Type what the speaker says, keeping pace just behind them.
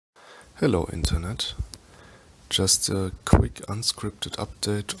Hello Internet, just a quick unscripted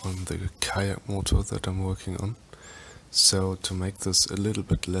update on the kayak motor that I'm working on. So to make this a little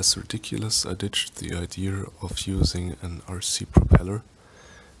bit less ridiculous, I ditched the idea of using an RC propeller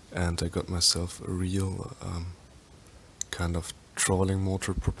and I got myself a real kind of trolling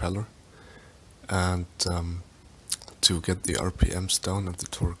motor propeller. And to get the RPMs down and the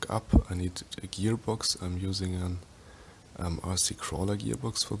torque up, I needed a gearbox. I'm using an RC crawler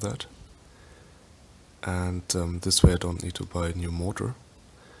gearbox for that. And this way I don't need to buy a new motor.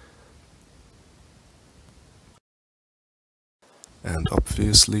 And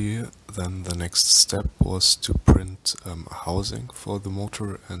obviously then the next step was to print a housing for the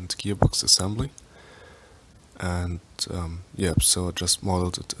motor and gearbox assembly. And yeah, so I just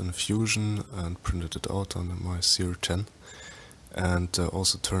modeled it in Fusion and printed it out on my CR10. And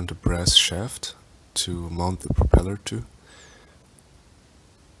also turned a brass shaft to mount the propeller to.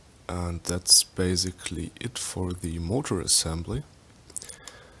 And that's basically it for the motor assembly.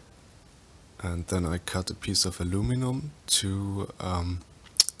 And then I cut a piece of aluminum to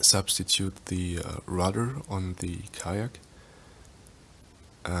substitute the rudder on the kayak.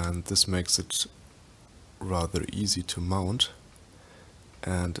 And this makes it rather easy to mount.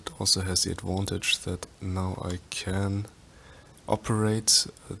 And it also has the advantage that now I can operate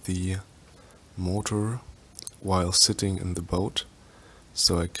the motor while sitting in the boat.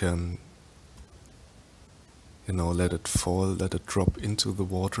 So I can, let it fall, let it drop into the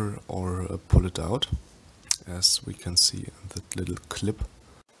water or pull it out, as we can see in that little clip.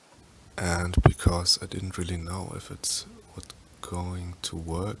 And because I didn't really know if it's going to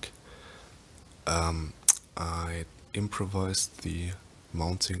work, I improvised the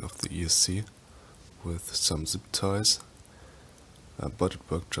mounting of the ESC with some zip ties, but it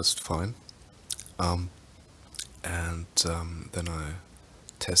worked just fine. And then I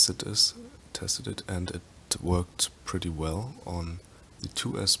tested it, and it worked pretty well on the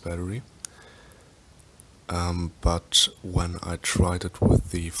 2S battery. But when I tried it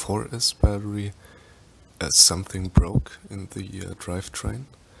with the 4S battery, something broke in the drivetrain.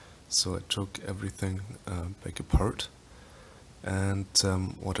 So I took everything back apart, and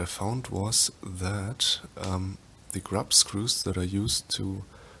what I found was that the grub screws that I used to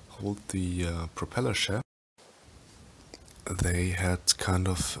hold the propeller shaft, they had kind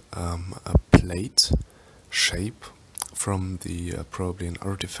of a plate shape from the probably an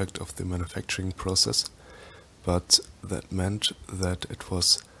artifact of the manufacturing process, but that meant that it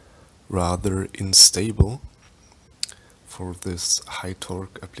was rather unstable for this high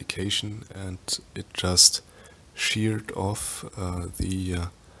torque application, and it just sheared off the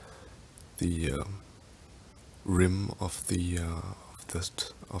rim of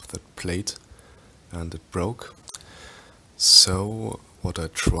that plate, and it broke. So what I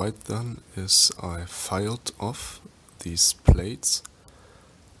tried then is I filed off these plates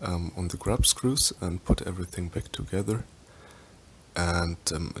on the grub screws and put everything back together, and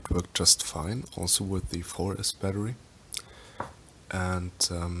it worked just fine, also with the 4S battery. And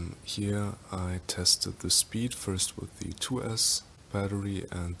here I tested the speed first with the 2S battery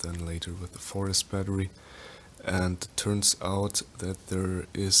and then later with the 4S battery, and it turns out that there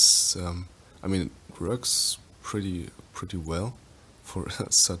is, it works pretty well for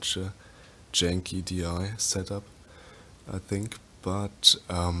such a janky DI setup, I think, but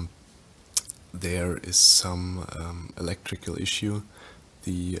there is some electrical issue.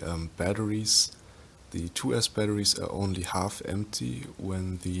 The batteries, the 2S batteries are only half empty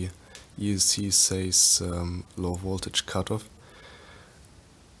when the ESC says low voltage cutoff,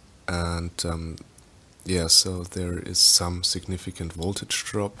 and yeah, so there is some significant voltage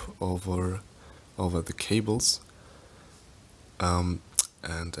drop over the cables, and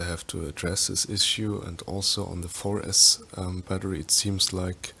I have to address this issue. And also on the 4S battery, it seems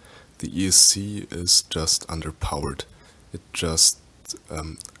like the ESC is just underpowered. It just,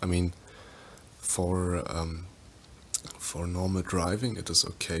 for normal driving it is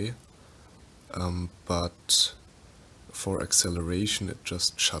okay, but for acceleration it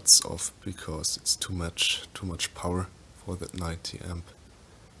just shuts off because it's too much power for that 90 amp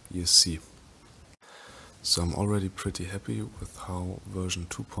ESC. So I'm already pretty happy with how version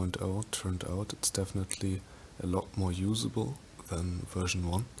 2.0 turned out. It's definitely a lot more usable than version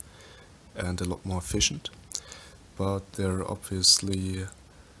 1 and a lot more efficient, but there's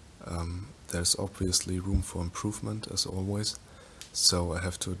obviously room for improvement, as always. So I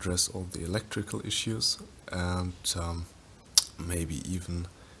have to address all the electrical issues and maybe even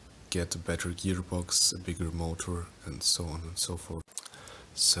get a better gearbox, a bigger motor, and so on and so forth.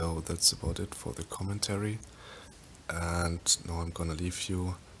 So that's about it for the commentary, and now I'm gonna leave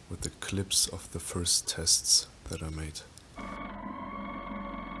you with the clips of the first tests that I made.